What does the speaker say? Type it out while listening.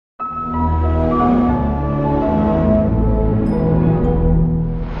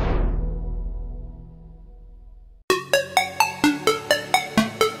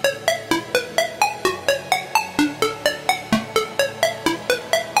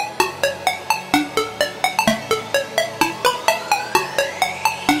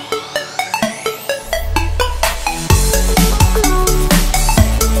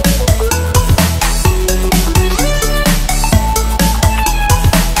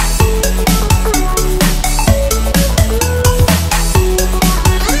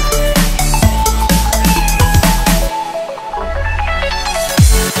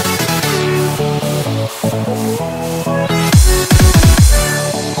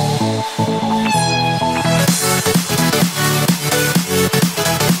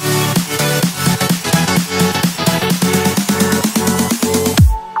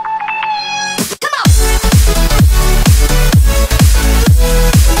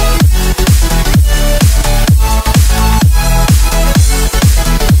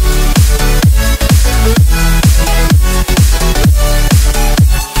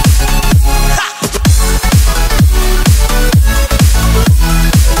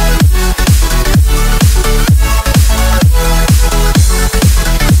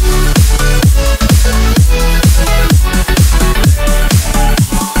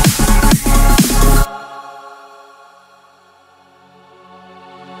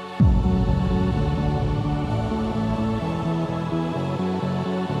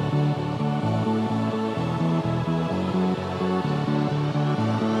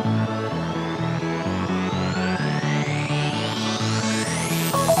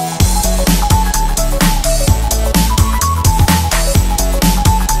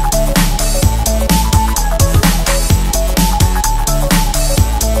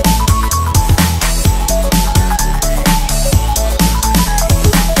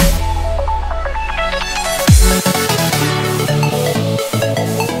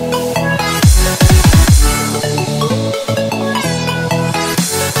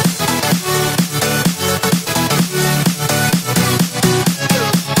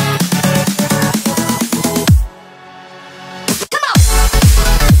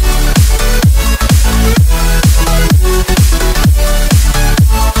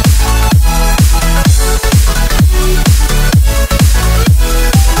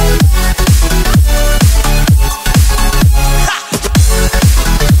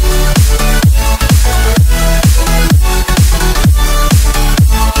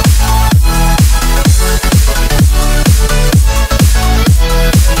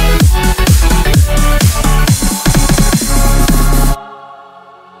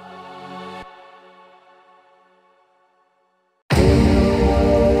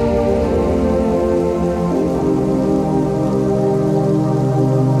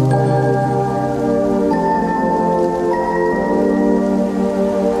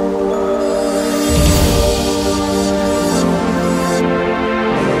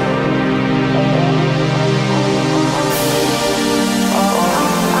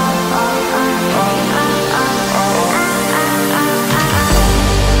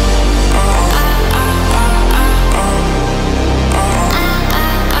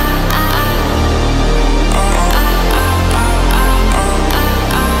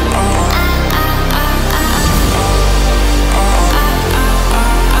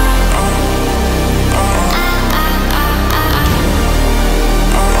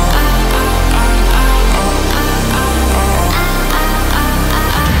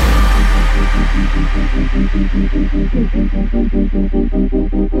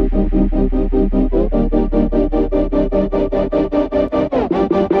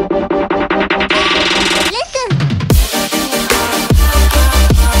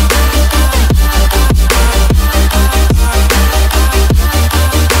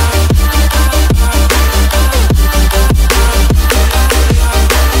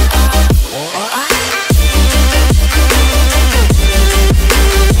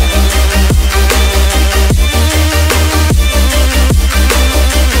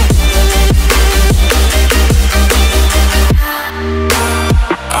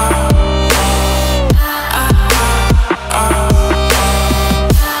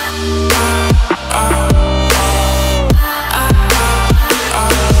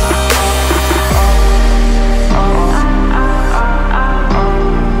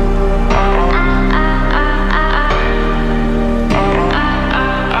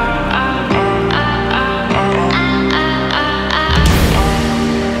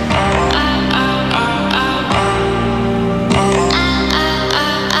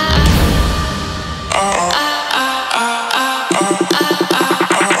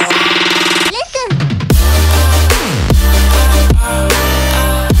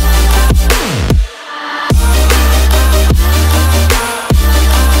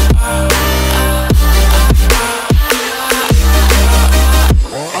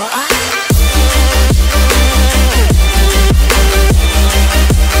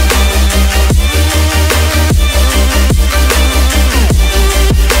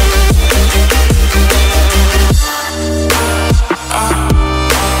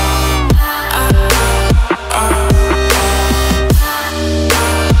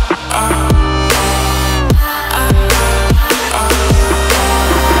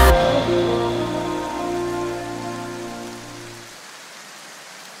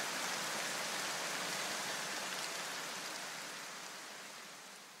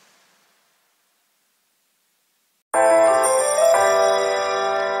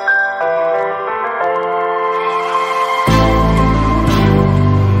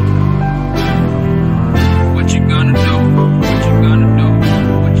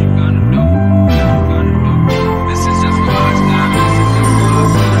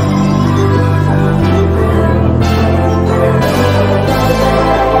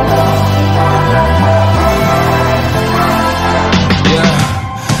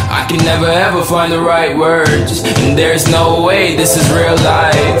Find the right words, and there's no way this is real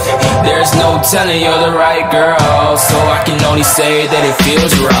life. There's no telling you're the right girl, so I can only say that it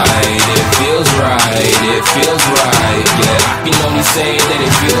feels right. It feels right, it feels right. Yeah, I can only say that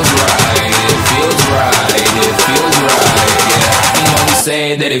it feels right. It feels right, it feels right. Yeah, I can only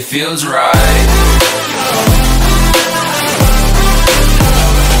say that it feels right.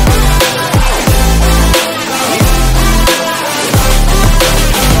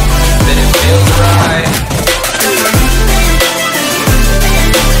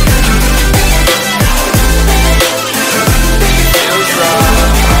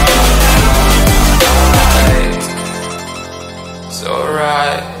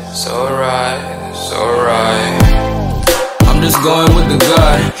 Going with the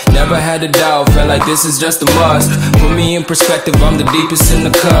gut, never had a doubt, felt like this is just a must. Put me in perspective, I'm the deepest in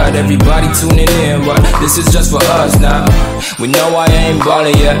the cut. Everybody tuning in, but this is just for us now. We know I ain't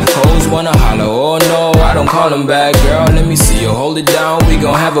ballin' yet, hoes wanna holler, oh no, I don't call them back. Girl, let me see you hold it down, we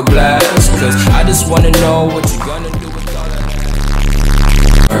gon' have a blast. Cause I just wanna know what you gonna do with all that.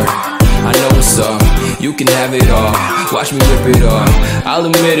 I know what's up, you can have it all. Watch me rip it off, I'll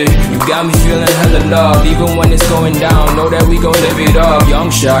admit it. You got me feeling hella love. Even when it's going down, know that we gon' live it up. Young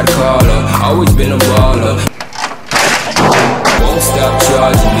shot caller, always been a baller. Won't stop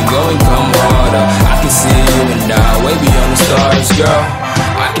charging me, go and come harder. I can see you and I, way beyond the stars, girl.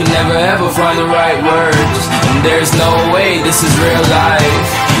 I can never ever find the right words, and there's no way this is real life.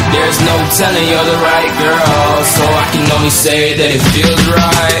 There's no telling you're the right girl, so I can only say that it feels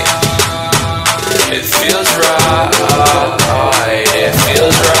right.